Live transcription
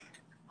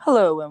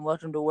Hello and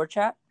welcome to War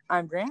Chat.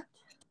 I'm Grant,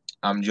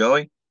 I'm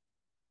Joey.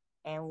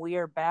 and we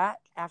are back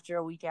after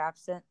a week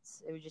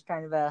absence. It was just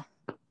kind of a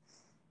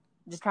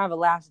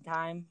lapse in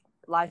time.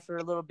 Life are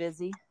a little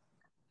busy.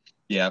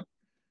 Yep.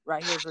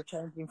 Right here, as we're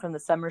changing from the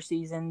summer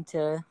season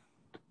to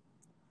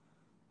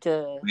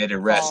We had to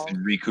rest fall.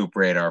 and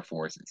recuperate our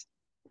forces.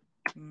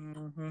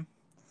 hmm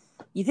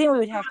You think we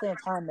would have plenty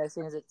of time though,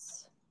 seeing as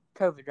it's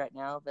COVID right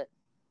now, but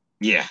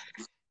Yeah.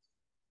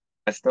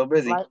 That's still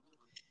busy.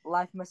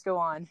 life must go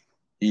on.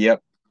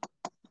 Yep.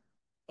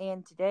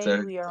 And today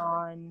So we are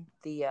on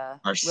the our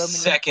Roman.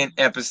 second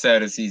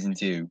episode of season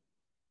 2.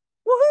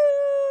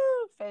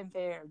 Woohoo!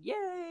 Fanfare!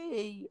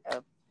 Yay!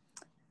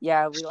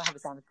 Yeah, we don't have a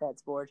sound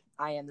effects board.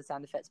 I am the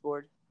sound effects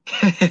board.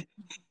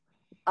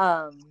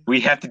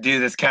 We have to do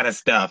this kind of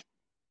stuff.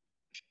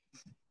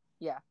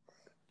 Yeah,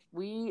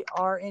 we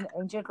are in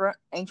ancient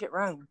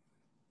Rome.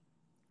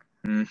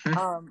 hmm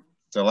Um,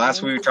 So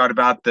last week we and talked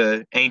about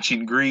the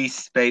ancient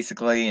Greece,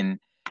 basically, and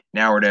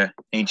now we're to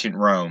ancient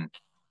Rome.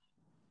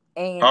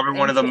 Probably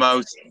one of the ancient.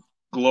 most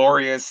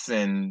glorious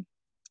and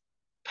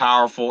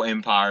powerful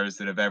empires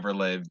that have ever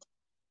lived,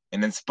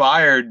 and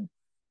inspired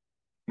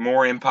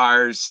more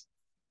empires,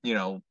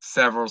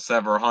 several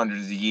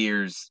hundreds of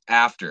years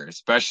after,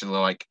 especially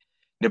like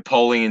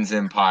Napoleon's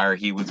empire.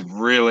 He was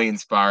really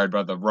inspired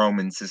by the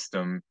Roman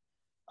system.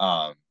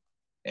 Um,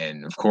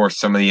 and of course,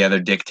 some of the other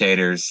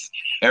dictators.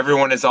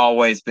 Everyone has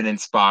always been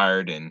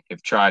inspired and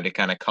have tried to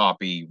kind of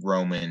copy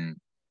Roman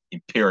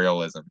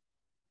imperialism.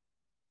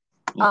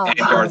 And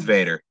Darth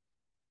Vader.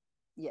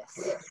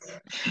 Yes,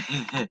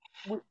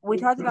 we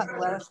talked about in the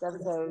last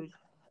episode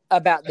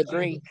about the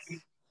Greeks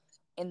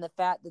and the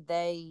fact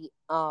that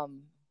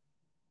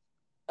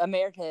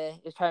America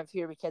is kind of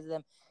here because of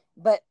them,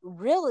 but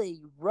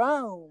really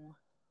Rome,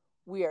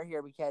 we are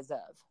here because of.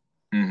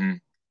 hmm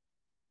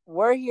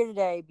We're here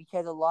today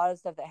because of a lot of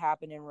stuff that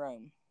happened in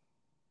Rome.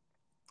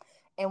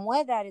 And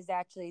one of that is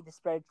actually the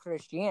spread of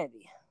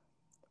Christianity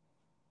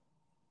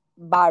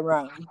by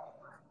Rome.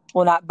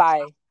 Well, not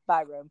by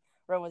Rome.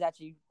 Rome was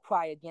actually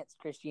quite against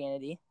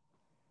Christianity,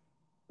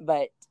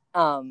 but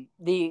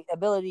the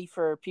ability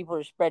for people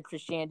to spread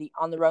Christianity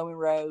on the Roman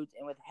roads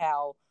and with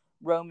how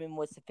Rome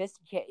was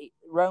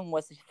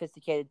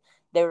sophisticated,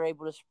 they were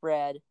able to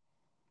spread,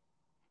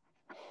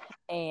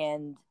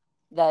 and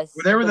thus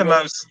Well, they were the the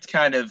religion. most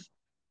kind of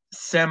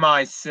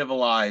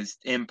semi-civilized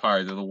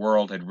empire that the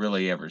world had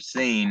really ever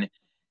seen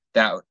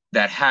that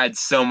had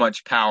so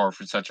much power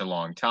for such a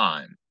long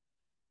time.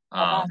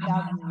 About Um,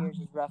 1,000 years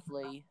is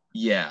roughly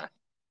yeah.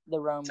 the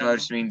So I Roman.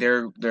 just mean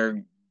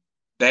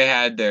they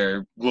had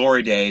their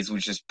glory days,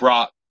 which just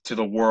brought to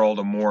the world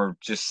a more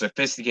just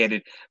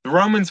sophisticated. The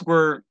Romans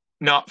were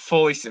not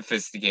fully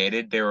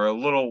sophisticated; they were a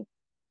little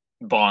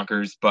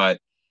bonkers, but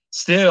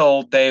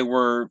still they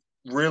were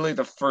really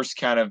the first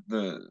kind of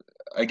the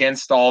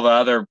against all the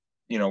other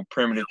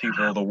primitive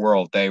people of the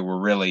world. They were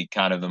really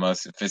kind of the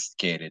most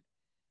sophisticated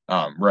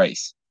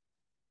race.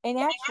 And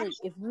actually,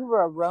 if you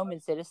were a Roman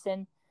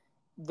citizen,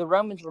 the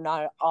Romans were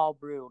not at all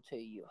brutal to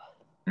you.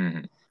 hmm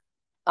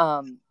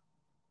Um,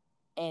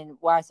 and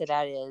why I say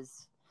that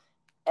is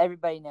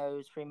everybody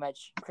knows pretty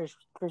much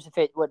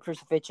what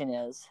crucifixion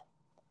is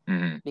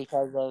hmm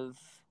because of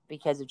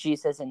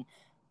Jesus and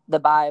the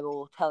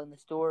Bible telling the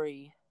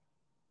story,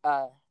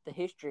 the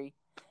history.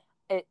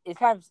 It's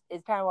kind of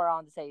what I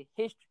want to say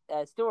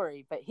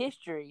story, but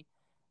history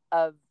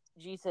of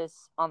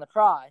Jesus on the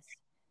cross.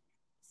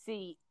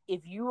 See,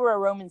 if you were a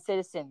Roman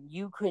citizen,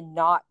 you could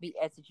not be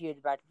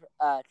executed by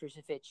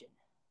crucifixion.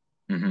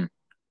 hmm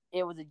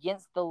It was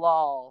against the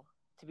law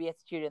to be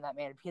executed in that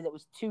manner because it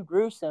was too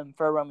gruesome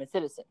for a Roman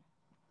citizen.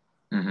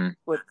 hmm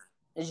Which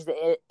is just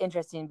an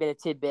interesting bit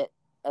of tidbit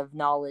of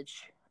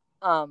knowledge,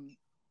 um,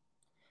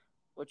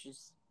 which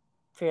is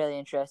fairly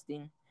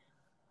interesting.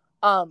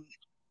 Um,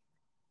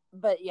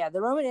 but yeah,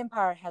 the Roman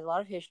Empire had a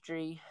lot of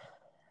history,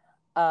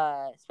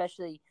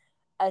 especially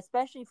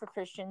for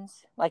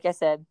Christians. Like I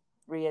said,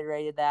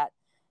 reiterated that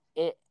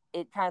it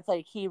kind of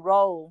played a key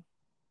role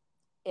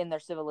in their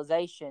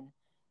civilization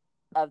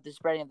of the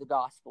spreading of the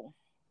gospel,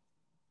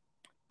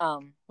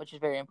 which is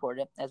very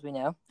important, as we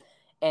know,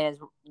 and is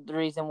the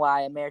reason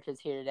why America is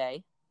here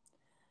today.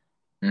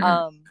 hmm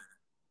Um,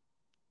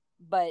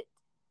 but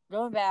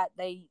going back,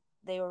 they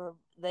were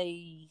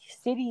the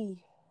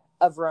city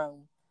of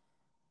Rome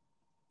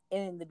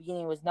in the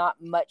beginning was not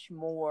much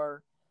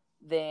more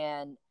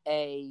than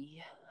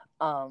a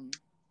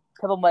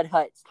couple mud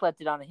huts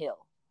collected on a hill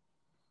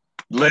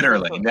in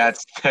Literally, central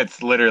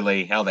that's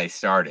literally how they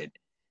started.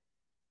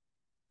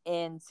 in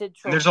And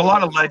central there's a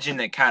lot of Italy. legend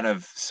that kind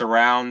of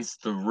surrounds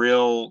the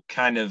real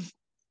kind of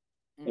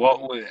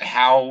Mm-hmm.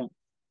 how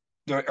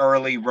the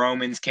early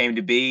Romans came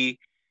to be.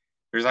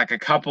 There's like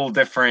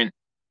a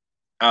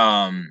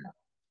um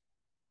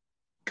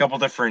couple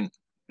different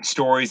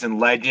stories and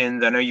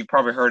legends. I know you've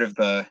probably heard of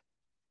the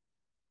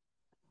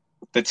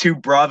two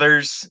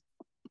brothers.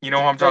 You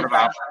know what I'm talking Raised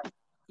by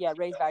about?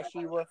 raised by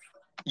she wolf.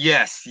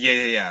 Yes,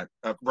 yeah.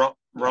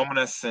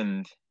 Romanus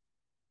and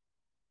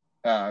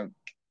uh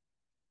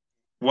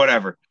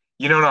whatever.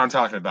 You know what I'm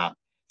talking about.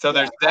 So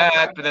there's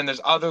that, but then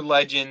there's other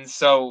legends.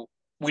 So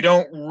we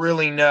don't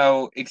really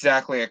know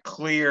exactly a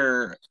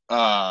clear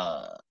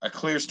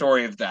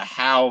story of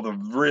how the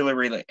really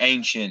really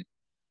ancient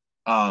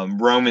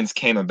Romans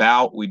came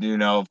about. We do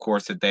know, of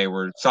course, that they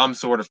were some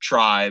sort of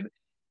tribe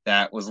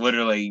that was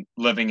literally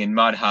living in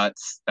mud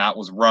huts. That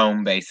was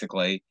Rome,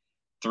 basically,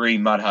 3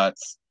 mud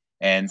huts,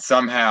 and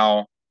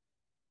somehow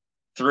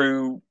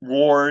through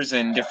wars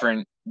and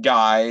different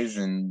guys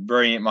and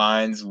brilliant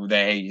minds,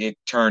 it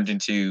turned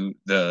into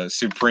the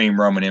supreme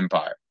Roman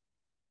Empire.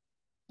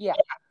 Yeah.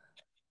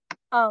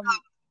 And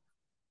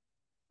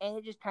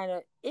it just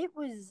it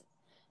was,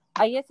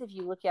 I guess if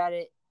you look at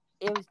it,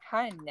 it was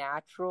kind of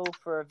natural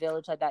for a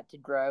village like that to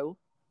grow.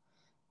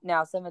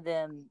 Now, some of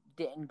them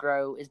didn't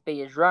grow as big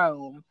as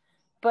Rome,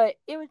 but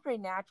it was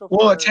pretty natural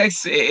Well, for.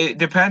 it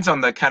depends on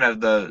the kind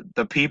of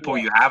the people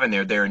you have in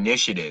there, their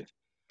initiative.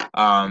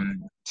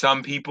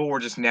 Some people were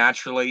just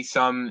naturally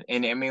and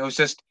I mean it was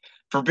just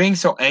for being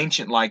so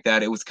ancient like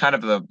that. It was kind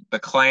of the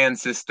clan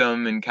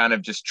system and kind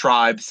of just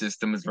tribe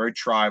system. It was very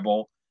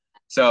tribal.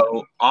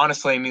 So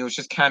honestly, I mean it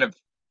was kind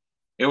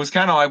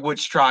of like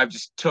which tribe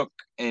just took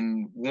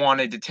and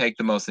wanted to take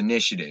the most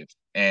initiative.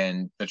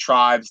 And the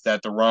tribes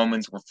that the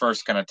Romans were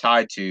first kind of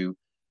tied to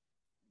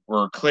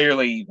were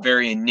clearly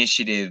very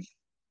initiative.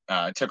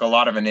 Took a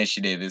lot of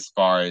initiative as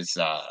far as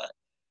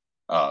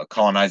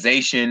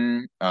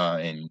colonization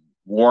and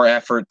war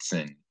efforts,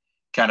 and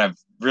kind of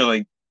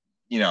really,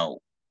 you know,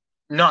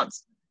 not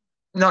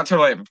not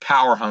totally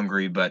power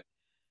hungry, but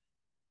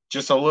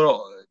just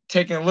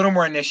taking a little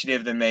more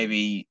initiative than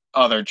maybe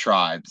other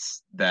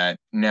tribes that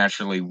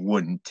naturally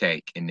wouldn't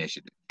take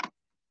initiative.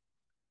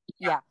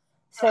 Yeah.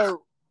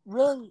 So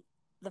really,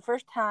 the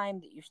first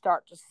time that you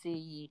start to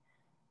see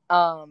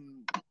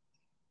um,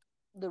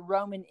 the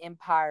Roman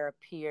Empire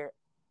appear,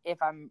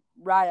 if I'm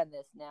right on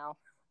this now,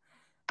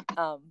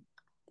 um,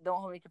 don't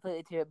hold me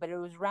completely to it, but it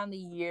was around the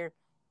year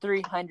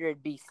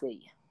 300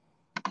 BC.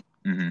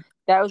 Mm-hmm.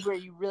 That was where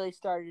you really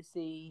started to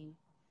see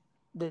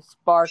the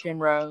spark in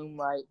Rome.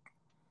 Like,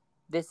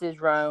 this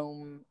is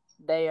Rome.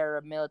 They are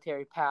a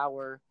military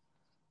power.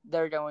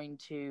 They're going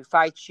to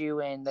fight you,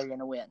 and they're going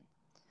to win.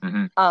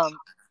 Mm-hmm.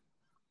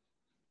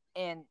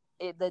 And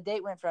the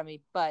date went from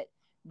me, but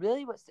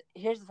really,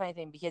 here's the funny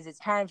thing, because it's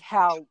kind of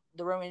how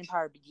the Roman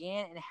Empire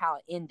began and how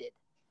it ended.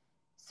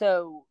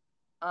 So,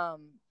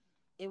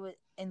 it was,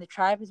 and the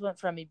tribes went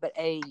from me, but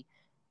a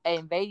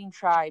invading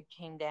tribe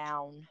came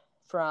down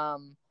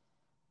from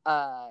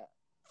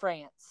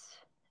France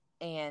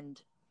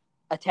and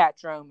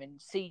attacked Rome and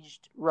sieged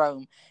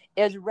Rome.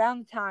 It was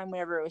around the time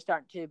whenever it was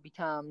starting to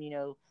become,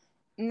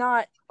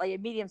 not like a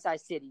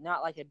medium-sized city,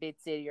 not like a big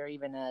city or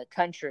even a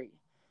country.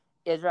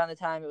 It was around the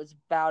time it was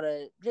about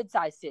a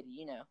good-sized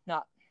city,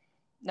 not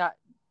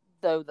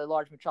though the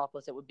large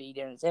metropolis it would be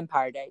during its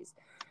empire days.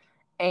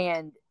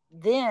 And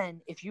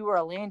then, if you were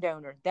a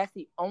landowner, that's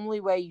the only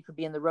way you could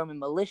be in the Roman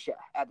militia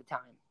at the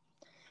time.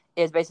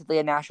 Is basically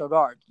a national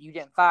guard. You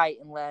didn't fight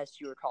unless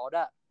you were called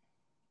up.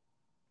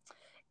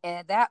 And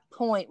at that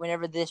point,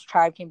 whenever this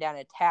tribe came down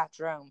and attacked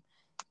Rome,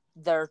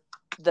 the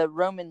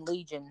Roman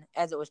Legion,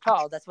 as it was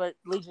called, that's what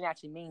Legion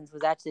actually means,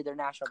 was actually their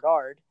national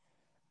guard.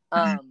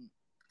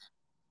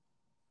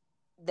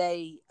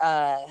 They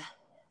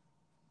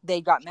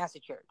got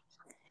massacred,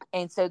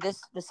 and so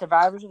the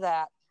survivors of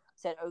that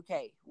said,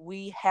 "Okay,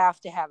 we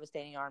have to have a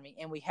standing army,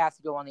 and we have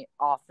to go on the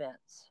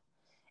offense."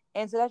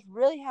 And so that's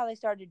really how they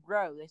started to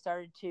grow. They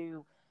started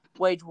to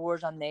wage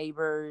wars on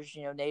neighbors,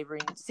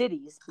 neighboring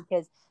cities,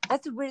 because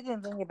that's the weird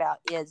thing about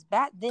is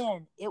back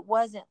then it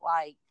wasn't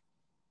like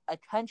a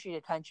country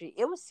to country;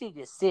 it was city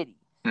to city.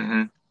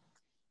 Mm-hmm.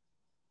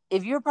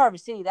 If you were part of a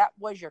city, that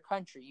was your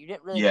country. You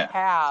didn't really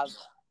have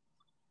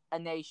a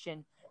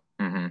nation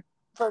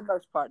for the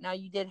most part. Now,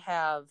 you did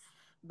have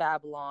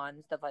Babylon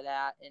and stuff like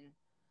that, and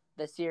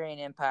the Syrian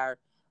Empire,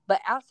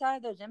 but outside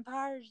of those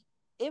empires,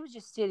 it was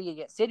just city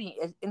against city,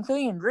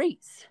 including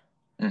Greece.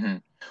 Mm-hmm.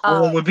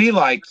 Well, it would be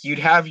like you'd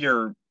have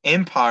your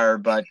empire,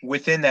 but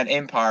within that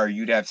empire,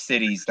 you'd have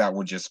cities that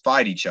would just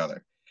fight each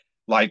other.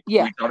 Like we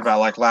talked about,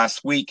 like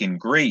last week in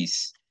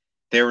Greece,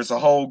 there was a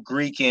whole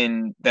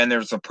then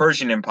there's a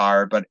Persian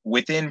Empire, but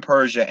within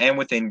Persia and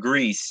within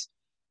Greece,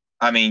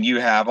 I mean, you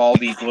have all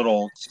these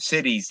little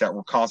cities that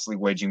were constantly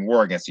waging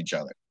war against each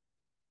other.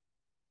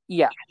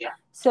 Yeah.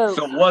 So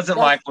it wasn't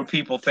like what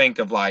people think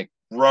of like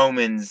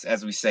Romans,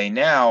 as we say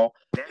now,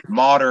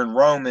 modern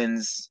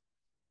Romans,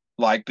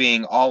 like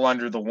being all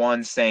under the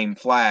one same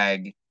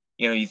flag.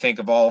 You think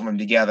of all of them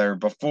together.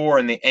 Before,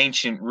 in the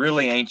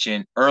really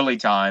ancient early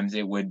times,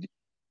 you'd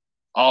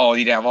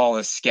have all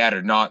this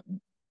scattered, not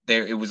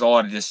there. It was all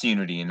out of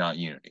disunity and not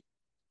unity.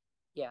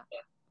 Yeah.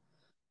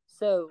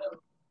 So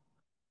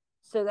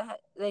that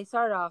they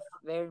started off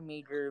very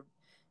meager,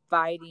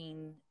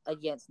 fighting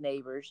against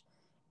neighbors,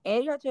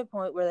 and it got to a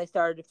point where they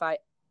started to fight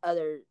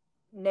other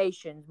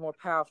nations, more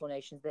powerful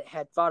nations that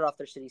had fought off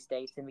their city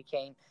states and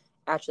became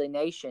actually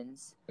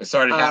nations. It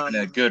started having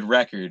a good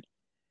record.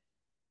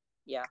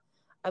 Yeah,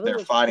 their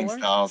fighting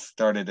styles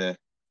started to.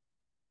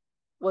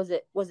 Was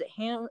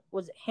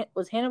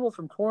Hannibal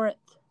from Corinth?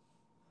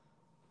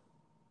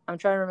 I'm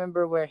trying to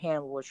remember where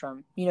Hannibal was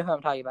from. You know who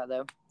I'm talking about,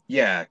 though.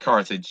 Yeah,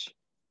 Carthage.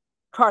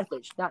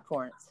 Carthage, not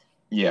Corinth.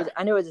 Yeah.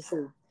 I knew it was a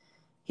city.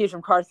 He was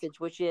from Carthage,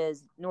 which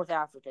is North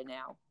Africa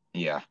now.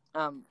 Yeah.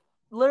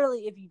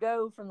 Literally, if you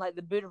go from like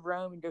the boot of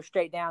Rome and go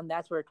straight down,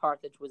 that's where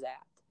Carthage was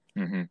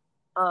at. Mm-hmm.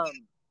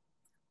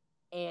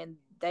 And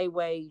they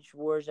waged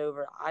wars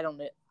over. I don't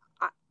know.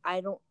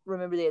 I don't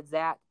remember the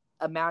exact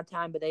amount of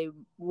time, but they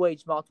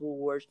waged multiple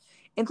wars,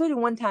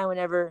 including one time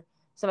whenever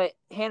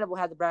Hannibal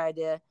had the bright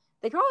idea.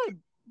 They call it a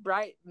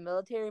bright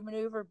military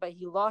maneuver, but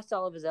he lost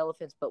all of his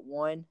elephants but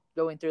one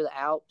going through the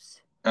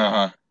Alps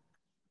to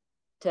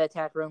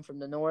attack Rome from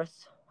the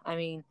north. I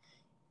mean,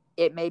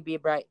 it may be a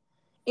bright.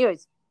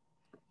 Anyways,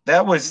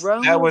 that was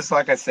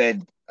like I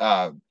said.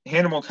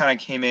 Hannibal kind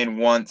of came in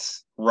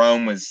once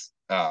Rome was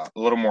a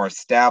little more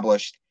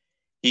established.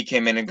 He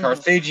came in, and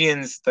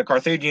the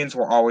Carthaginians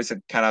were always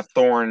a kind of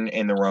thorn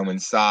in the Roman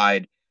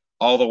side,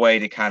 all the way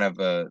to kind of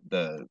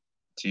the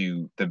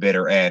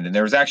bitter end. And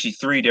there was actually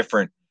 3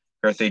 different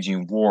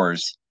Carthaginian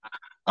wars.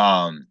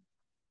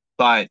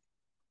 But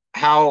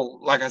how,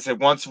 like I said,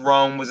 once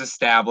Rome was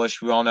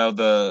established, we all know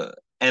the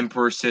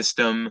emperor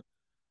system.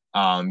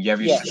 You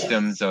have your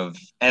systems of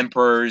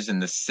emperors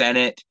and the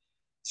Senate.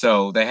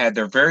 So they had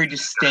their very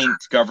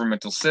distinct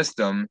governmental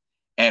system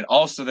and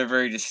also their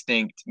very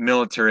distinct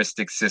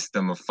militaristic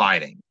system of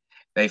fighting.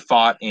 They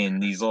fought in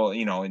these little,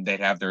 and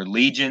they'd have their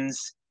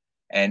legions,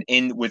 and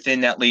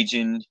within that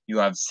legion you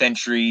have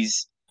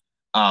centuries,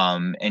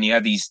 and you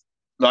have these,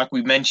 like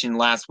we mentioned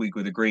last week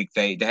with the Greek.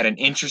 They had an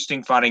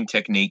interesting fighting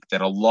technique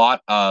that a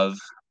lot of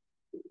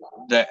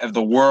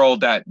the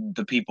world that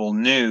the people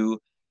knew,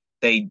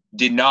 they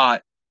did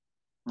not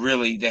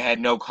really, they had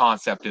no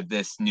concept of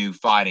this new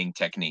fighting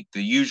technique.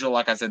 The usual,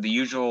 like I said, the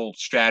usual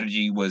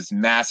strategy was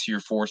mass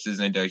your forces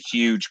into a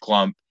huge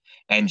clump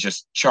and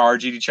just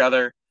charge at each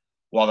other,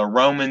 while the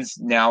Romans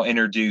now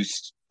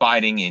introduced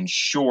fighting in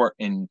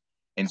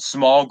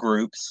small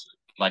groups,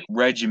 like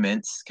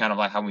regiments, kind of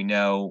like how we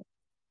know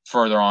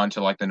further on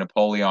to like the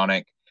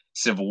Napoleonic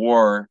Civil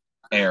War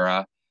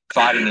era,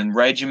 fighting in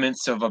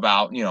regiments of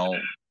about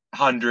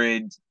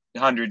 100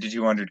 to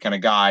 200 kind of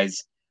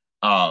guys,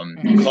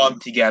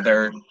 clubbed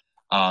together.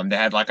 They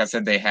had, like I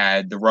said,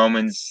 the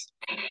Romans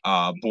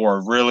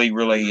bore really,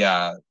 really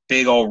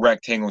big old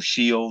rectangle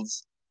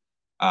shields.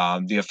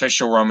 The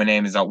official Roman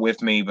name is not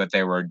with me, but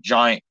they were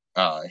giant,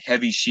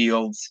 heavy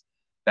shields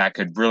that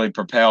could really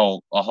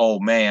propel a whole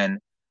man.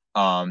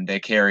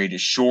 They carried a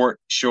short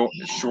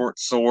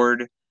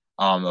sword,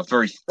 a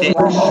very thick,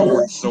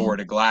 short sword,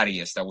 a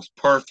gladius that was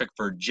perfect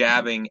for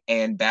jabbing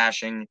and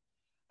bashing.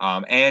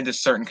 And a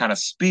certain kind of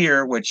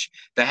spear, which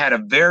they had a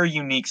very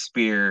unique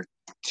spear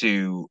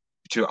to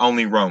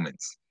only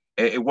Romans.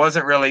 It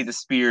wasn't really the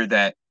spear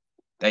that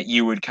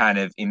you would kind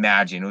of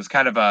imagine. It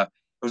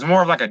was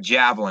more of like a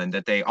javelin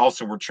that they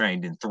also were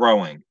trained in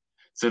throwing,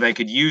 so they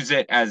could use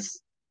it as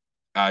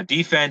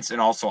defense and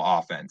also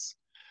offense.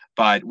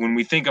 But when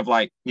we think of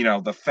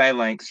the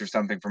phalanx or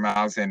something from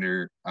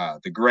Alexander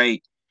the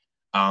Great,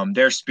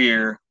 their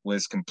spear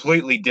was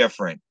completely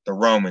different. The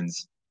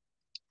Romans,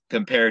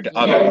 compared to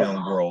other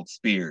known world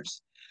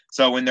spears.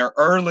 So in the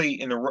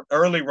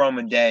early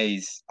Roman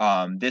days,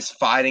 this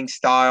fighting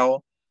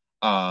style,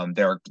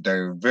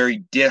 they're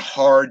very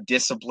hard,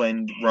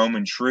 disciplined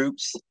Roman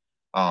troops,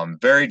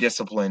 very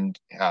disciplined,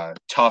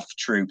 tough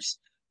troops,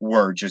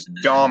 were just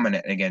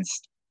dominant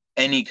against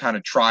any kind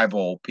of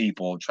tribal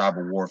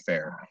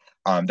warfare.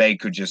 They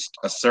could just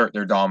assert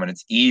their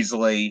dominance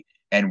easily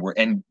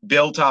and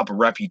built up a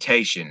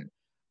reputation,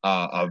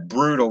 a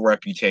brutal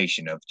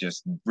reputation of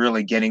just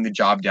really getting the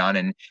job done,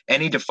 and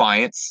any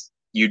defiance,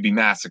 you'd be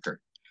massacred.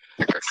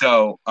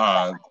 So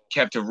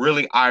kept a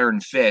really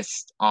iron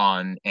fist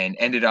on, and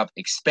ended up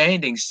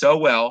expanding so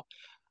well,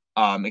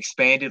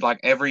 expanded like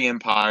every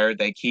empire.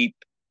 They keep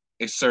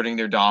asserting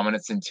their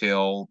dominance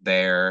until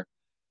their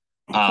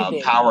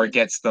power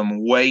gets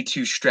them way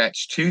too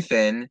stretched too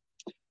thin.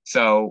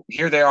 So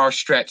here they are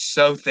stretched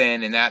so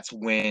thin, and that's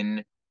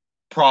when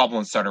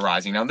problems started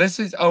rising. Now, this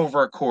is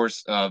over a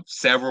course of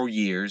several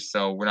years,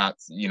 so we're not,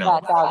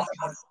 not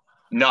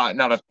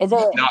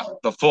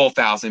the full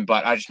 1,000,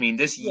 but I just mean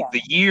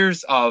the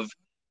years of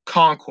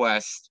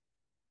conquest.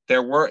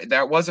 There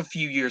was a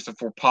few years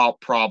before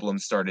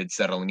problems started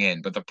settling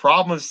in, but the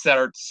problems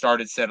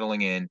started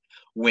settling in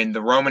when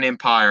the Roman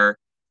Empire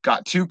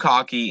got too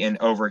cocky and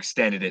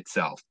overextended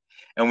itself.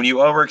 And when you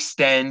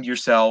overextend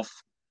yourself,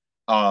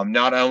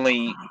 not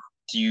only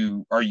do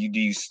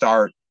you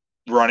start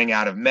running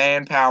out of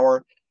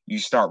manpower, you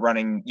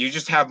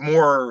just have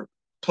more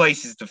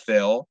places to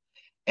fill.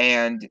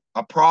 And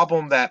a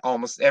problem that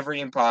almost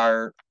every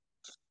empire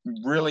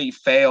really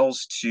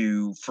fails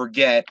to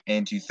forget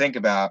and to think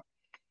about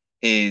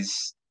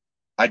is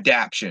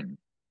adaptation,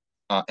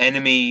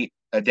 enemy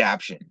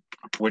adaptation,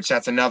 which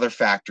that's another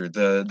factor.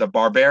 The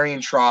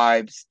barbarian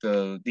tribes,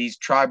 these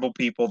tribal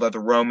people that the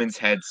Romans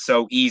had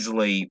so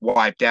easily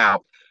wiped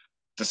out,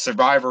 the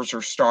survivors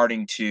are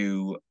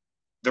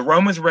the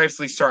Romans were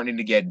actually starting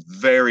to get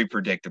very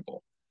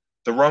predictable.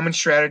 The Roman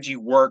strategy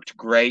worked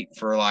great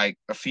for like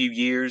a few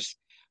years,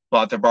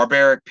 but the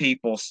barbaric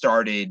people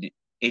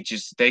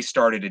they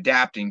started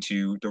adapting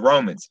to the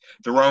Romans.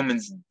 The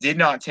Romans did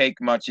not take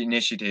much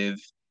initiative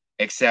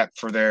except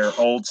for their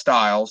old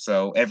style.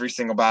 So every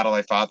single battle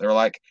they fought, they're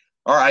like,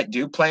 all right,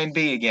 do plan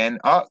B again.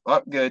 Oh,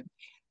 good.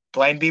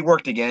 Plan B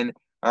worked again.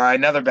 All right,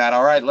 another battle.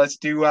 All right, let's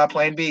do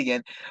plan B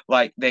again.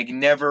 Like they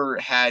never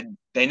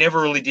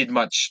really did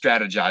much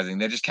strategizing.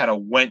 They just kind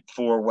of went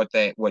for what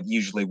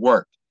usually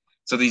worked.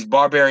 So these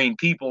barbarian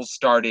people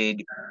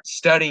started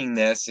studying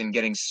this and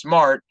getting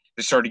smart.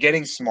 They started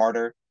getting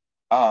smarter,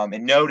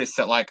 and noticed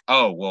that like,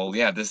 oh well,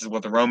 yeah, this is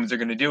what the Romans are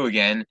going to do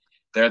again.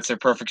 That's their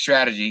perfect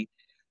strategy.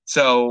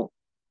 So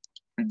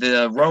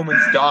the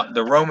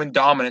Roman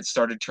dominance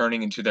started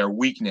turning into their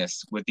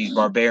weakness with these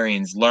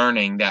barbarians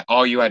learning that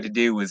all you had to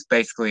do was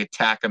basically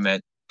attack them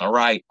at the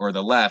right or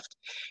the left.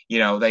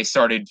 They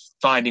started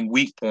finding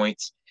weak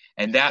points,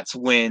 and that's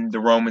when the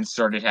Romans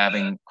started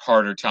having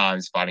harder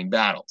times fighting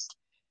battles.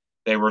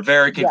 They were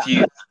very Yeah.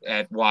 confused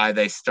at why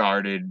they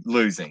started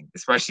losing,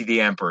 especially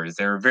the emperors.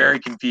 They were very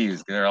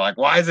confused. They were like,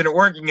 why isn't it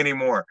working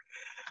anymore?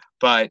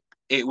 But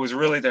it was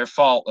really their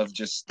fault of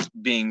just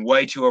being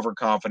way too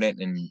overconfident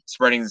and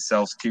spreading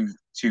themselves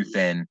too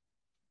thin.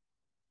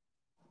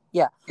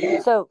 Yeah.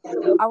 So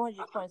I want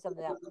to just point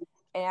something out.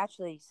 And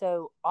actually,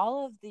 so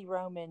all of the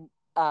Roman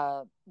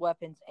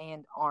weapons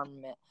and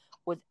armament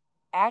was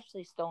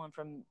actually stolen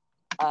from.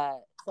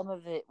 Some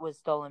of it was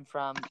stolen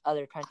from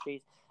other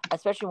countries,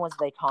 especially ones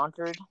they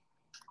conquered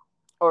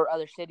or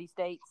other city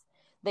states.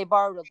 They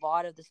borrowed a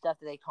lot of the stuff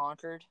that they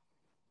conquered.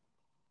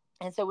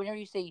 And so whenever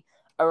you see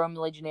a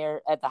Roman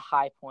legionnaire at the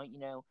high point,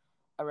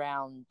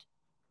 around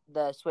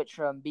the switch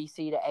from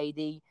BC to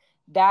AD,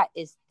 that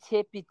is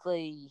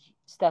typically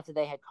stuff that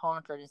they had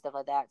conquered and stuff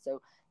like that.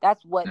 So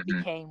that's what Mm-hmm.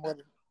 became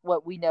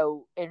what we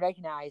know and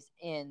recognize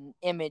in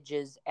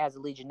images as a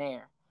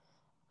legionnaire.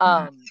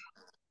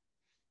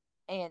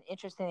 And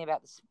interesting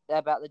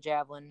about the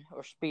javelin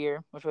or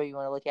spear, which way you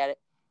want to look at it,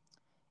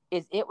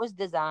 is it was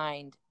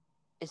designed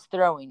as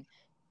throwing,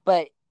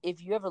 but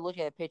if you ever look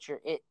at a picture,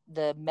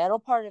 the metal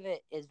part of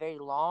it is very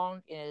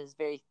long and it is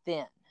very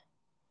thin.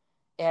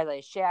 It has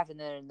a shaft and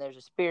then there's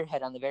a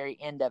spearhead on the very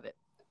end of it.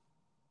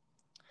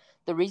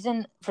 The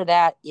reason for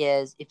that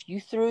is if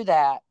you threw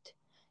that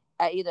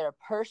at either a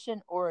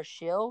person or a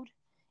shield,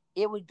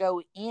 it would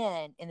go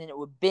in and then it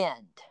would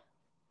bend.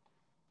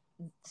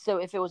 So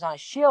if it was on a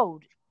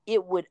shield,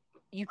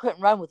 you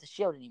couldn't run with the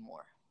shield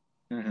anymore.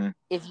 Mm-hmm.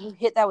 If you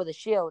hit that with a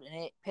shield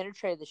and it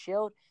penetrated the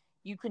shield,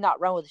 you could not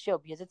run with the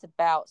shield because it's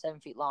about 7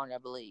 feet long, I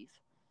believe.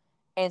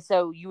 And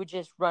so you would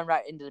just run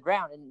right into the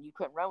ground and you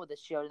couldn't run with the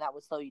shield and that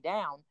would slow you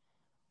down.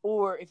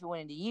 Or if it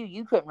went into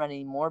you couldn't run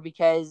anymore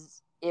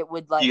because it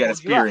would you got a hold you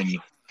spear up. in you.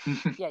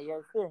 Yeah, you had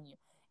a spear in you.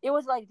 It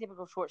was like a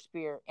typical short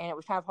spear and it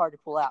was kind of hard to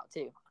pull out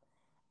too.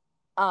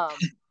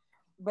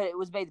 But it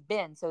was made to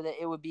bend so that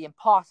it would be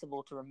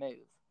impossible to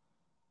remove.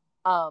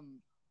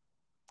 And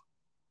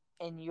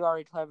you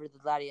already covered the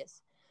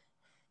gladius.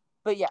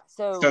 But yeah,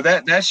 So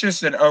that's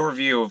just an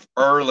overview of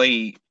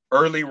early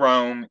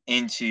Rome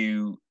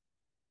into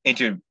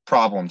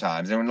problem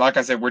times. And like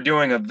I said, we're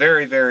doing a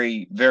very,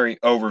 very, very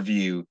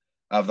overview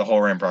of the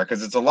whole empire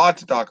because it's a lot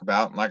to talk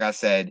about. Like I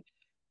said,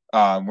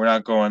 we're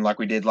not going like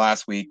we did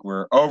last week.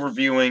 We're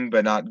overviewing,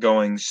 but not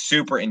going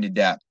super into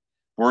depth.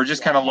 We're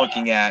just kind of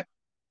looking at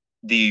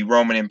the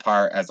Roman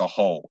Empire as a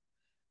whole.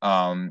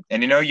 And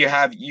you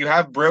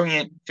have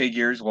brilliant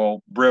figures.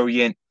 Well,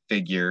 brilliant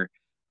figure,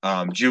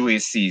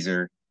 Julius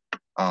Caesar,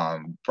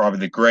 probably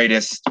the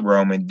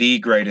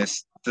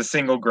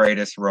single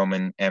greatest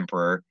Roman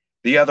emperor.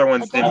 The other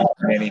ones didn't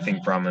learn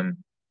anything from him.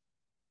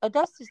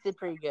 Augustus did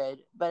pretty good,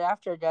 but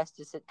after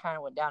Augustus, it kind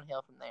of went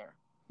downhill from there.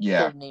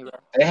 Yeah, Nero.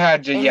 they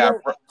had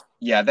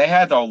they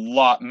had a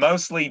lot,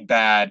 mostly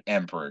bad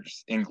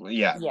emperors.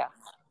 Yeah,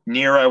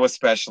 Nero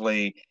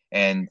especially,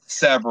 and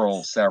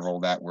several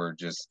that were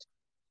just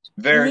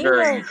very,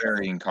 very,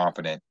 very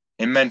incompetent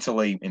and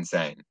mentally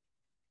insane.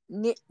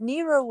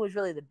 Nero was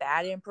really the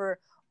bad emperor.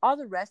 All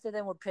the rest of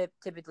them were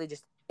typically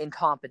just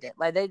incompetent.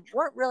 Like they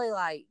weren't really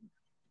like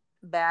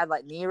bad,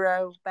 like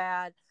Nero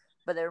bad,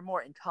 but they were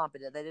more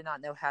incompetent. They did not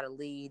know how to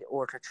lead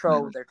or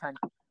control their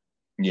country.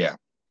 Yeah.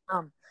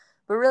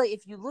 But really,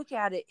 if you look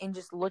at it and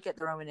just look at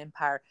the Roman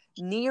Empire,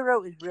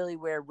 Nero is really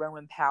where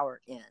Roman power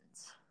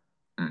ends.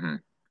 Mm-hmm.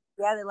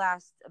 Yeah, they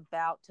last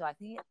about till, I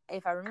think,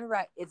 if I remember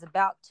right, it's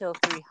about till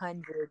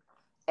 300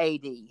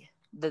 AD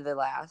that they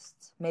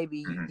last.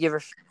 Maybe give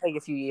or take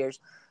a few years,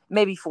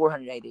 maybe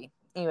 400 AD.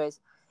 Anyways,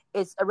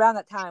 it's around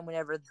that time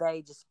whenever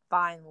they just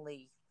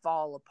finally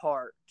fall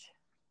apart,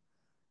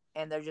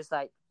 and they're just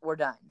like, "We're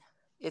done.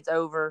 It's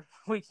over.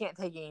 We can't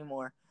take it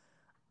anymore."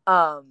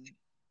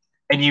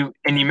 And you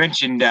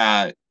mentioned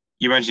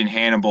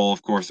Hannibal,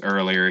 of course,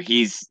 earlier.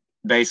 He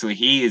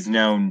is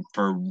known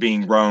for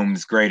being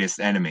Rome's greatest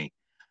enemy,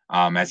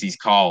 as he's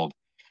called,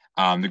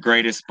 the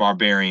greatest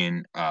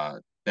barbarian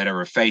that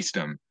ever faced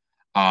him.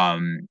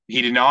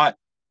 He did not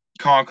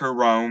conquer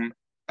Rome.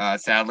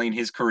 Sadly, in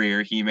his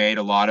career, he made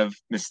a lot of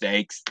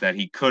mistakes that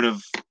he could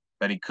have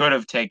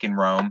taken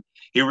Rome.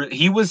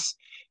 He was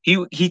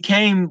he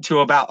came to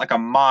about like a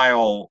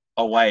mile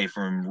away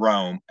from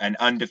Rome, an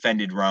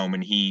undefended Rome,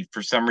 and he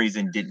for some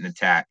reason didn't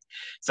attack.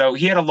 So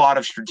he had a lot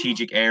of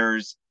strategic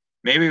errors.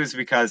 Maybe it was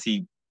because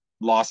he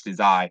lost his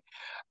eye.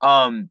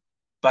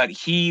 But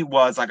he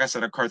was, like I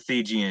said, a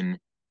Carthaginian.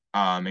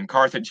 And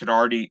Carthage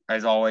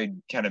has always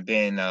kind of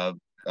been a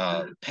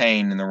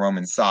pain in the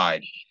Roman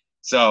side.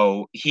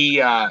 So he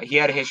had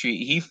a history.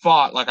 He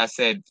fought, like I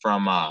said,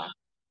 from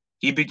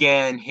he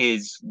began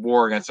his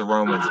war against the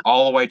Romans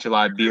all the way to the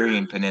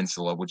Iberian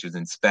Peninsula, which is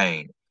in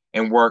Spain,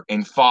 and worked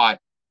and fought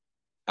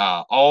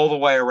all the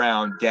way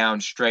around down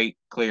straight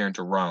clear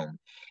into Rome.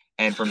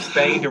 And from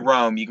Spain to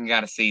Rome, you can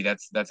kind of see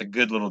that's a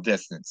good little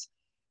distance.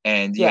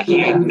 And yeah, he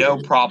had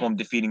no problem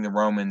defeating the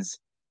Romans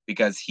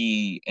because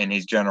he and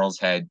his generals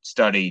had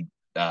studied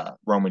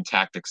Roman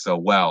tactics so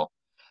well.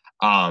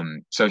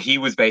 So he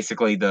was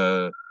basically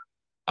the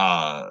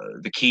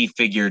key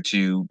figure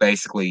to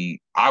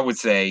basically, I would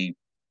say,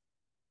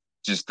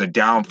 just the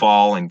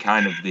downfall and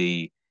kind of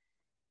the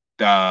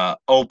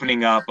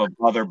opening up of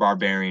other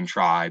barbarian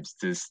tribes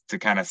to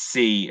kind of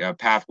see a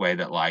pathway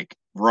that like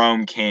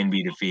Rome can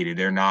be defeated.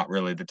 They're not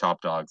really the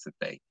top dogs that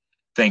they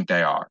think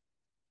they are.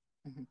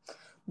 Mm-hmm.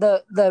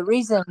 The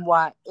reason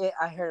why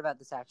I heard about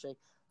this actually,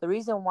 the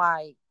reason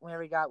why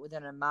whenever we got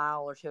within a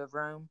mile or two of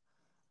Rome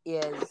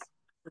is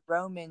the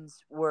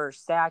Romans were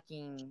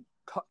sacking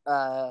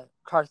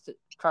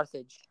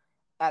Carthage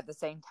at the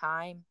same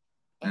time,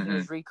 and he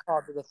was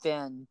recalled to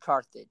defend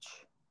Carthage.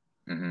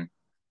 Mm-hmm.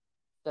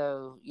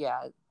 So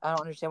yeah, I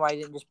don't understand why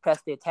he didn't just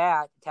press the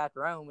attack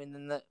Rome, and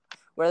then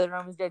where the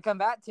Romans did come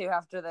back to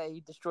after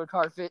they destroyed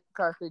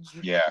Carthage.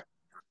 Yeah,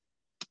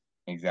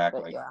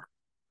 exactly. But, yeah.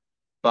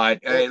 But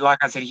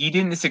like I said, he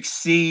didn't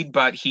succeed,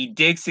 but he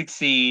did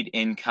succeed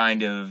in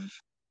kind of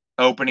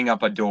opening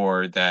up a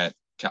door to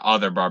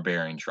other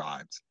barbarian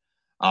tribes.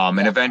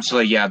 And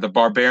eventually, the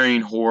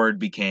barbarian horde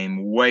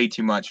became way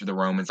too much for the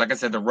Romans. Like I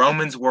said, the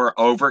Romans were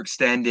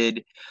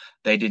overextended.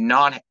 They did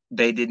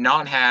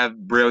not have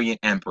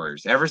brilliant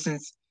emperors. Ever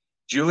since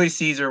Julius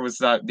Caesar was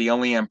the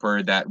only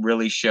emperor that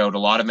really showed a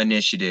lot of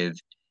initiative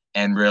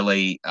and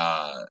really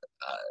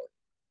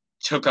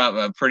took up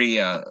a pretty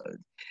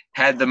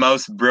had the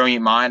most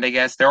brilliant mind, I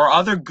guess. There were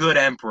other good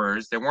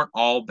emperors. They weren't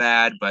all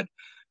bad, but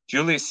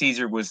Julius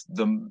Caesar was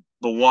the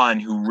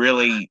one who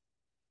really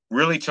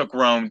took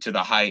Rome to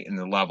the height and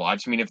the level. I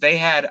just mean, if they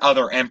had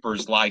other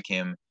emperors like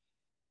him,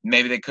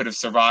 maybe they could have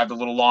survived a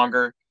little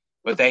longer,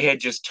 but they had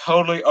just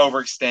totally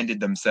overextended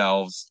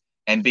themselves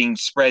and being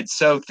spread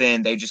so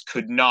thin, they just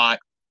could not,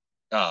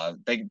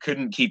 they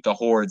couldn't keep the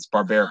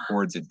barbaric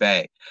hordes at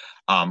bay.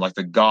 Like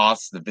the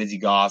Goths, the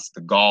Visigoths,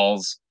 the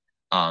Gauls,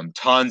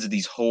 tons of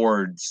these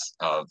hordes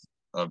of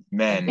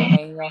men.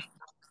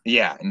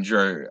 And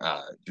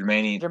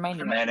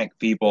Germanic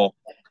people.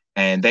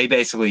 And they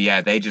basically,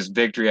 they just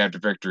victory after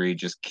victory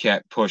just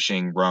kept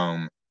pushing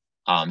Rome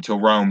till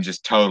Rome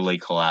just totally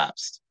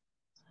collapsed.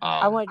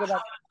 I want to go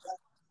back.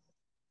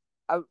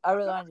 I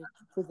really wanted to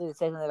quickly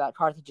say something about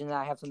Carthage, and then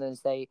I have something to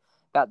say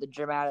about the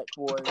Germanic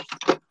Wars.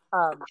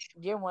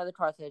 During one of the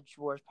Carthage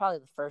Wars, probably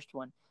the first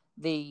one,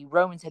 the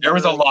Romans had. There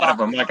was a lot of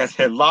them. Like I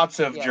said, lots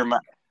of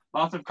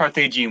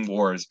Carthaginian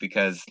wars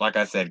because, like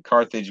I said,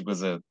 Carthage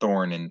was a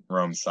thorn in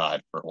Rome's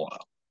side for a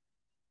while.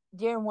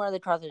 During one of the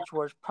Carthage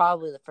Wars,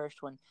 probably the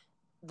first one,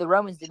 the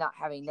Romans did not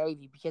have a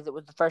navy because it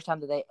was the first time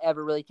that they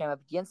ever really came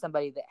up against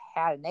somebody that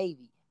had a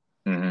navy.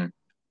 Mm-hmm.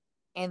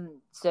 And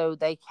so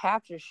they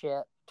captured a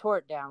ship, tore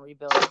it down,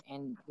 rebuilt it,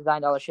 and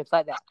designed all the ships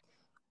like that.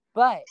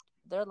 But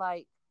they're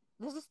like,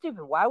 this is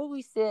stupid. Why would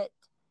we sit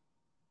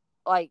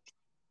like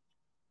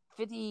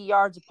 50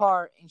 yards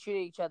apart and shoot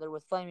at each other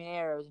with flaming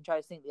arrows and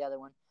try to sink the other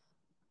one?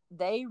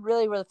 They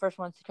really were the first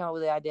ones to come up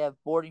with the idea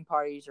of boarding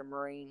parties or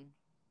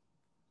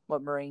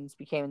what Marines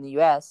became in the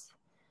U.S.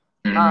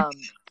 Mm-hmm.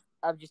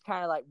 Of just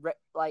kind of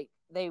like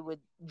they would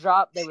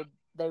throw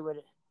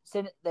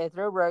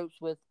ropes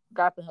with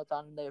grappling hooks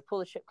on them. They would pull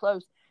the ship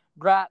close,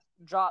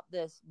 drop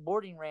this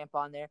boarding ramp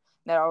on there, and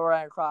they'd all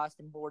run across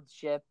and board the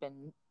ship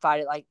and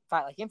fight like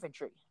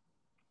infantry.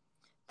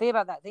 Think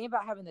about that. Think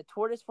about having the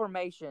tortoise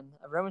formation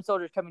of Roman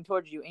soldiers coming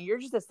towards you, and you're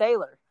just a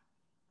sailor.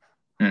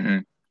 Mm-hmm.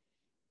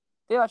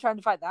 Think about trying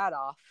to fight that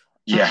off.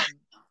 Yeah.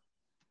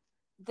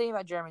 Think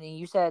about Germany.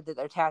 You said that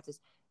their tactics.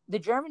 The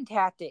German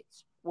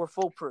tactics were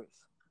foolproof,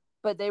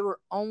 but they were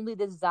only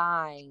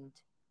designed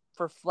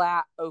for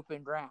flat,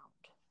 open ground.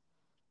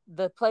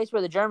 The place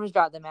where the Germans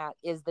got them at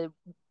is the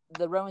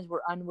Romans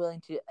were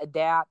unwilling to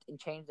adapt and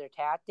change their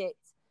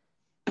tactics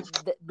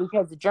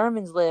because the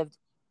Germans lived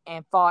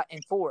and fought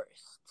in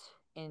forests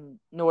in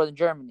northern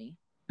Germany.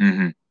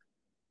 Mm-hmm.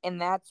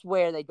 And that's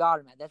where they got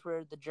them at. That's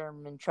where the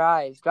German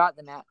tribes got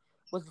them at,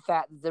 was the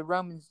fact that the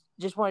Romans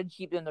just wanted to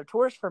keep them in their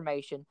tortoise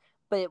formation,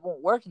 but it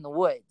won't work in the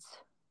woods.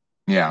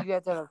 Yeah. You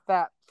have to have a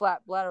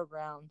flat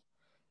battleground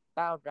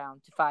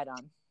to fight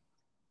on.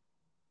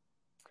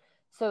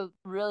 So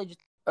really just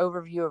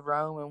overview of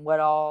Rome and what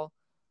all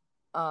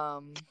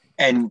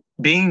and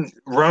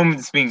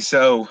Romans being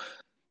so,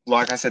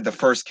 like I said, the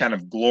first kind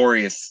of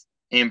glorious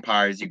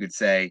empires, you could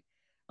say,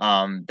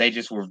 they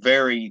just were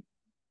very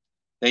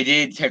they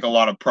did take a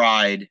lot of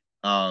pride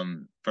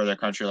for their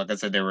country. Like I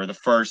said, they were the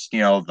first,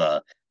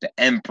 the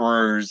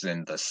emperors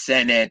and the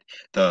Senate,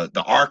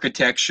 the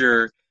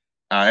architecture.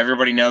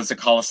 Everybody knows the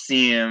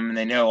Colosseum, and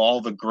they know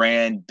all the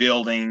grand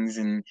buildings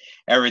and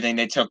everything.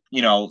 They took,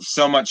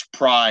 so much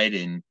pride,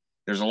 and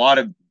there's a lot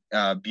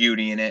of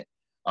beauty in it.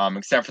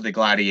 Except for the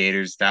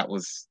gladiators, that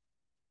was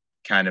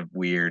kind of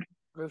weird.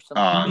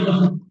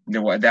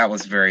 That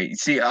was very,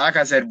 see, like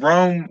I said,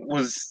 Rome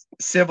was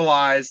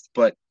civilized,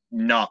 but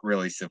not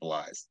really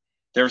civilized.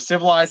 They were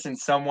civilized in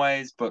some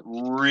ways, but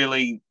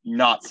really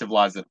not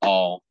civilized at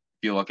all.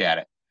 If you look at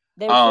it,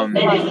 They were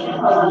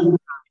civilized.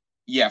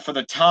 Yeah, for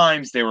the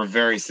times they were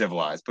very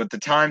civilized, but the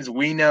times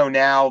we know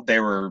now they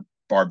were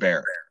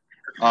barbaric.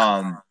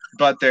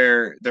 But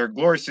their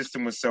glory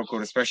system was so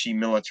cool, especially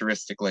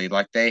militaristically.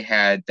 Like they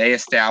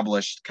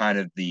established kind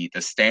of the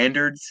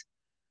standards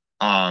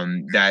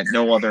that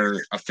no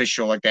other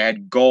official, like they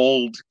had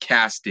gold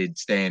casted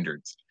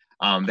standards.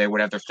 They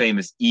would have their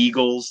famous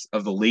eagles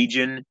of the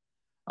legion.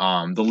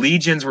 The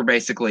legions were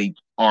basically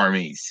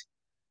armies,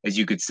 as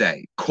you could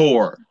say,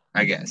 corps,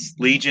 I guess.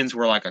 Legions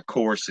were like a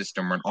corps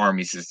system or an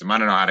army system. I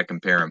don't know how to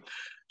compare them.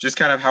 Just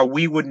kind of how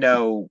we would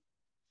know,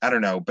 I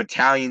don't know,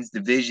 battalions,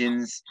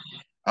 divisions.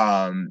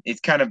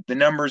 It's kind of, the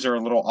numbers are a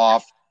little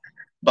off,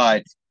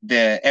 but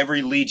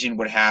every legion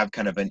would have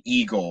kind of an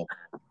eagle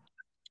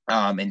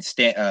and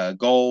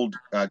gold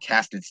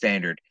casted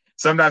standard.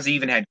 Sometimes they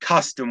even had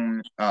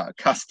custom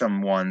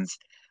ones.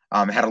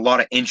 Had a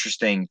lot of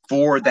interesting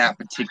for that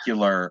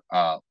particular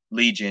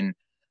legion.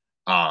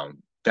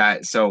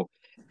 That so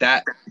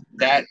that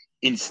that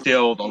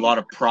instilled a lot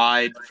of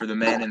pride for the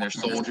men and their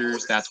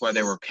soldiers. That's why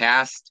they were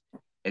cast,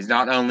 is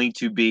not only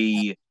to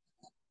be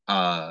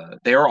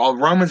they were all,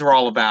 Romans were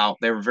all about,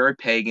 they were very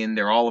pagan.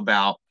 They're all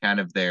about kind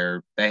of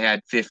they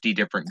had 50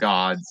 different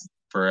gods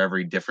for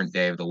every different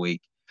day of the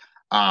week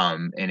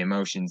and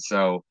emotions.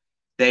 So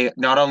they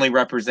not only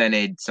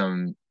represented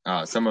some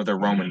of the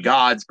Roman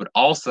gods, but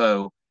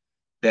also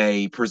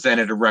they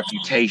presented a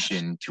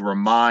reputation to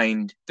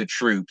remind the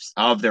troops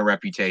of their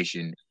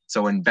reputation.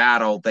 So in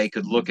battle, they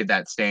could look at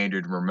that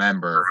standard and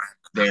remember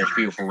their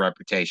fearful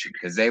reputation,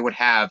 because they would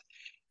have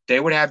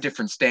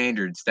different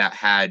standards that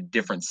had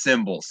different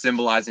symbols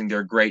symbolizing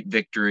their great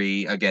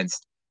victory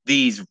against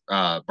these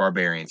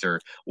barbarians,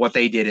 or what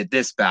they did at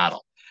this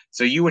battle.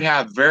 So you would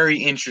have very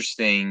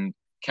interesting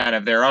kind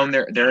of their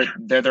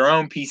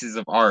own pieces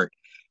of art.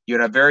 You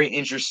would have very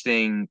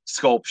interesting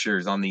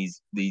sculptures on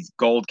these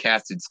gold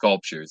casted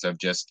sculptures of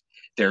just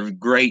their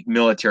great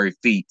military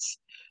feats.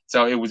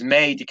 So it was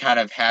made to kind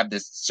of have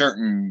this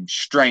certain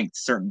strength,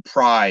 certain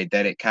pride,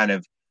 that it kind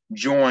of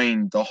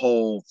joined the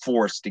whole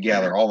force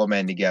together, all the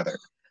men together,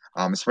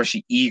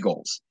 especially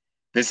eagles.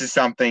 This is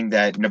something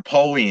that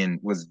Napoleon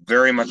was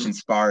very much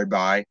inspired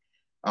by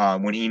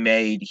when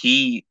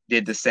he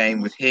did the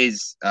same with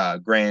his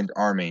grand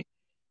army.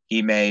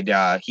 He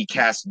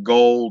cast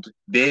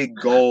big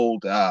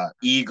gold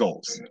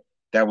eagles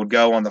that would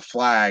go on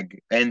the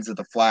ends of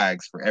the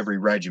flags for every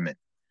regiment.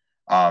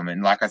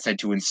 And like I said,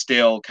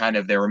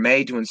 they were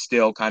made to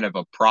instill kind of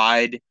a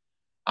pride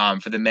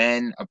for the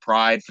men, a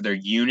pride for their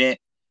unit.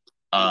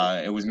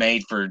 It was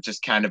made for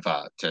just kind of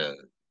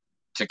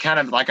to kind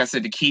of, like I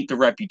said, to keep the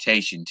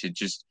reputation,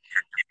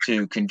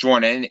 to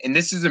conjoin it. And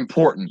this is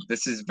important.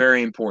 This is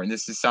very important.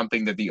 This is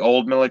something that the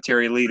old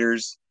military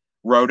leaders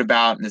wrote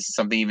about, and this is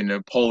something even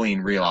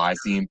Napoleon realized,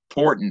 the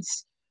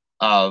importance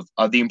of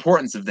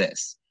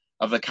this,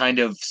 of the kind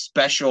of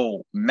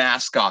special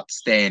mascot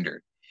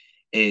standard.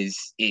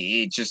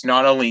 It just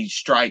not only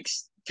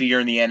strikes fear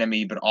in the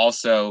enemy, but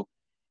also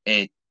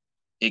it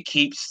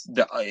keeps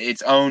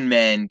its own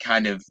men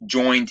kind of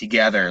joined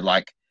together,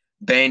 like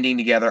banding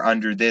together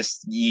under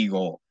this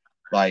eagle,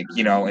 like,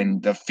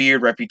 and the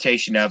feared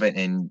reputation of it,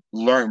 and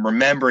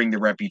remembering the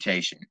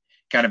reputation,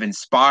 kind of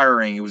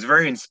inspiring. It was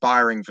very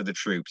inspiring for the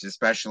troops,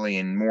 especially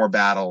in more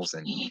battles,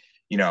 and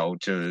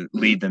to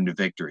lead them to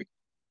victory.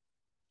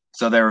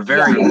 So they were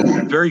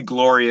very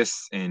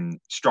glorious and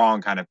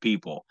strong kind of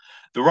people.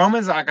 The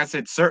Romans, like I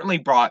said, certainly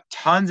brought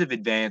tons of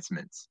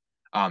advancements,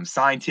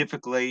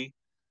 scientifically,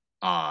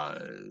 uh,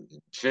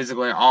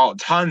 physically, all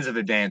tons of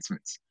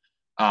advancements.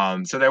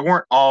 So they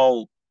weren't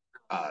all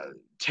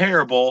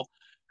terrible.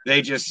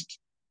 They just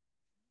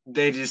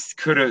they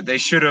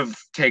should have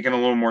taken a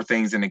little more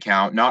things into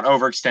account, not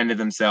overextended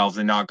themselves,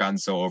 and not gotten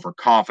so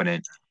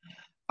overconfident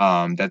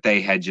that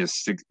they had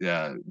just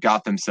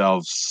got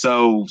themselves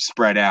so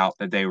spread out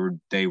that they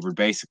were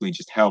basically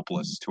just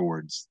helpless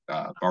towards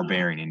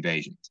barbarian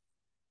invasions.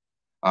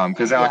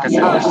 Because like I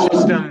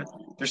said,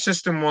 their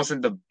system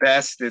wasn't the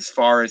best as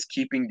far as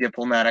keeping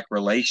diplomatic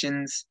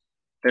relations.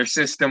 Their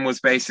system was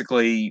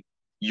basically,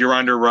 you're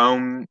under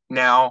Rome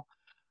now.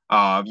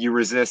 You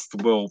resist,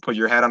 we'll put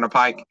your head on a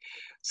pike.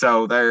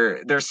 So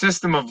their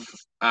system of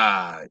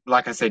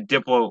like I said,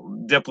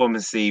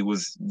 diplomacy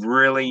was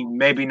really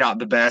maybe not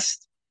the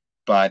best,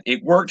 but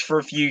it worked for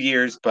a few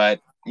years. But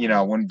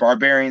when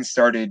barbarians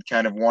started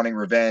kind of wanting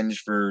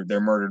revenge for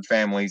their murdered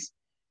families,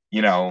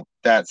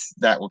 that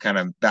what kind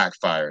of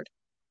backfired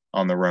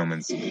on the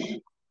Romans.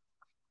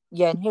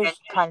 Yeah, and here's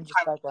kind of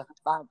just like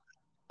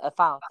a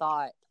final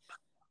thought,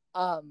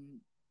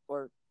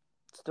 or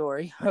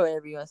story, or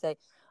whatever you want to say.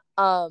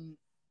 Um,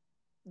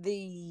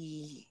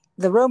 the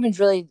Romans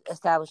really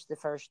established the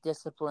first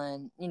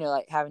discipline.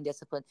 Like having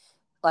discipline.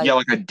 Yeah,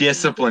 Like like a if you,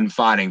 disciplined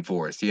fighting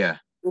force. Yeah.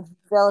 if you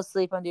fell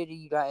asleep on duty,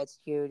 you got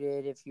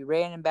executed. If you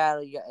ran in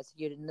battle, you got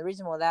executed. And the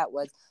reason why that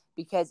was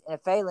because in a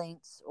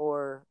phalanx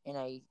or in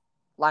a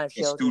line of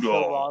shields or shield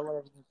Escudo. wall,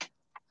 whatever,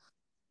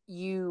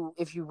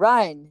 if you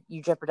run,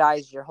 you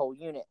jeopardize your whole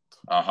unit,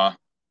 Uh-huh.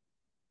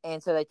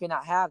 and so they could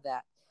not have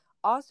that.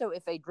 Also,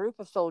 if a group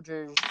of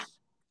soldiers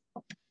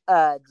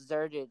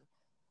deserted,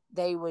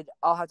 they would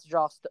all have to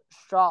draw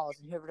straws,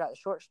 and whoever got the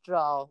short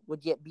straw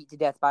would get beat to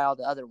death by all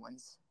the other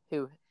ones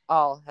who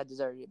all had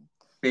deserted.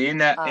 Isn't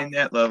that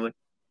lovely?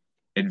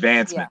 Yeah,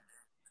 Advancement.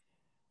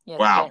 yes,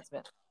 Wow.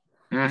 advancement.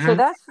 So Mm-hmm.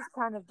 that's just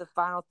kind of the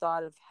final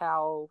thought of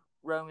how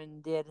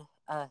Roman did.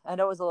 I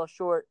know it was a little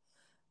short,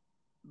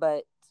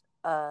 but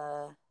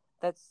uh,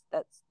 that's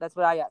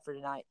what I got for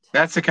tonight.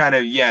 That's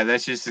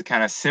just a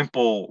kind of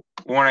simple,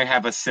 want to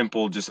have a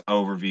simple just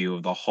overview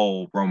of the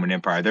whole Roman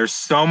Empire. There's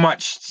so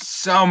much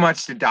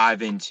to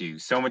dive into,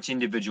 so much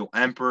individual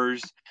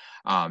emperors,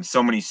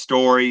 so many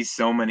stories,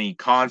 so many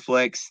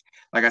conflicts.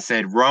 Like I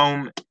said,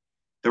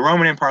 the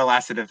Roman Empire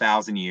lasted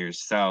 1,000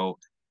 years. So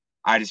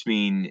I just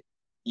mean,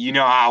 you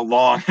know how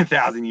long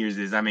 1,000 years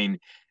is. I mean,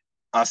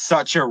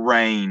 such a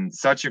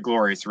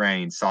glorious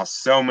reign, saw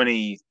so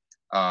many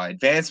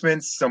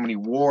advancements, so many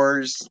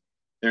wars.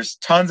 There's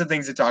tons of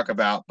things to talk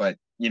about, but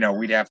we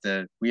have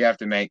to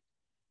make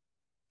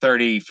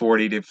 30,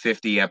 40 to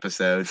 50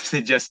 episodes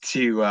just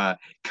to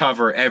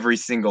cover every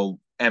single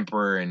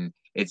emperor and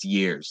its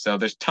years. So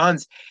there's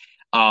tons.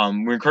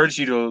 We encourage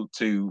you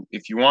to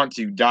if you want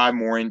to dive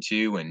more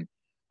into and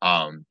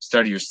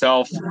study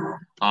yourself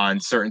on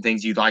certain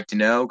things you'd like to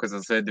know, because I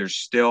said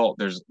there's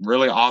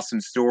really awesome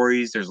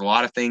stories. There's a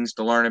lot of things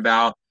to learn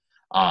about.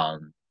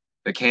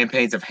 The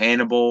campaigns of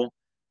Hannibal,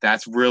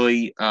 that's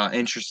really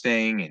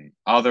interesting, and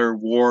other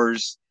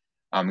wars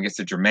against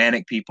the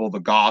Germanic people, the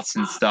Goths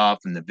and stuff,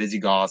 and the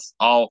Visigoths,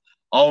 all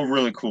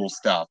really cool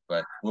stuff.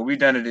 But what we've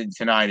done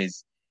tonight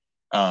is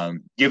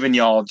giving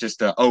y'all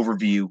just an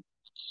overview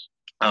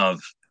of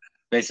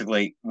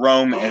basically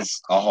Rome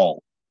as a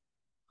whole.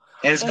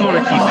 And it's cool to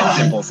keep it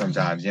simple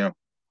sometimes, you know.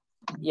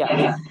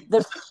 Yeah,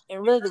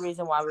 and really the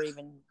reason why we're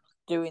even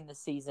doing this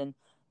season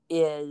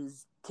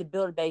is to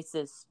build a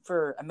basis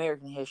for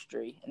American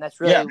history, and that's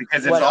Yeah, really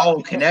because it's what.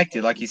 all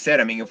connected, like you said.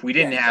 I mean, if we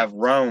Yeah, didn't have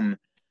Rome,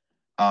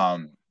 a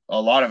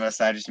lot of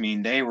us, I just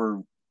mean they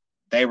were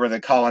the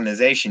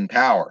colonization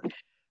power.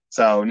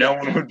 So no yeah.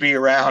 one would be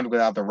around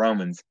without the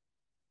Romans.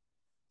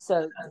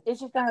 So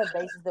it's just kind of a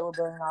basis that we're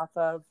building off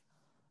of.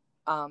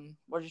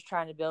 We're just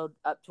trying to build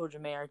up towards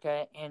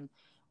America, and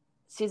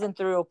season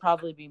 3 will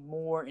probably be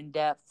more in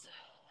depth.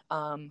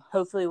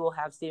 Hopefully, we'll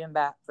have Steven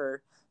back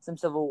for some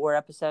Civil War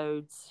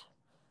episodes.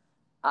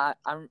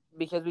 I'm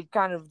because we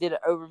kind of did an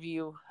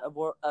overview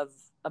of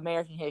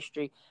American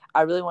history.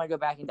 I really want to go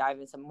back and dive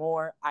in some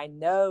more. I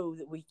know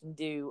that we can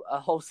do a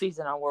whole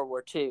season on World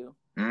War II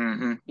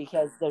Mm-hmm.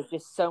 because there's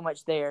just so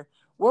much there.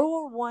 World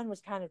War One was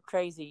kind of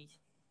crazy,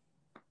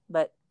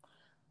 but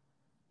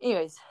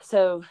anyways,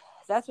 so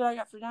that's what I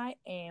got for tonight,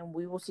 and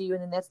we will see you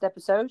in the next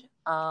episode.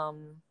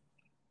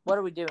 What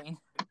are we doing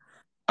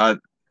Uh,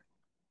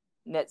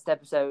 next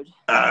episode?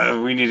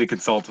 we need to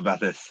consult about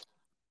this.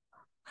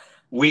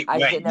 We I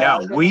just wait, didn't know. I no,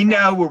 was gonna we say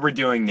know what we're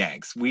doing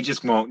next. We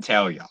just won't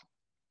tell y'all.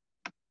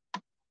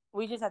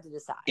 we just have to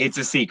decide. It's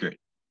a secret.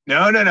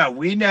 No, no, no.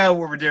 We know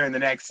what we're doing the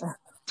next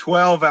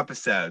 12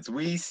 episodes.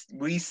 We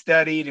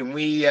studied and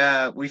we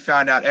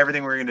found out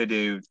everything we're gonna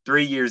do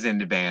 3 years in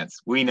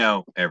advance. We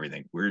know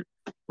everything. We're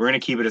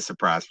gonna keep it a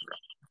surprise for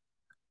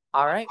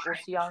All right, we'll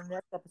see y'all in the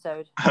next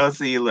episode. y'all. I'll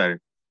see you later.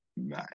 Bye.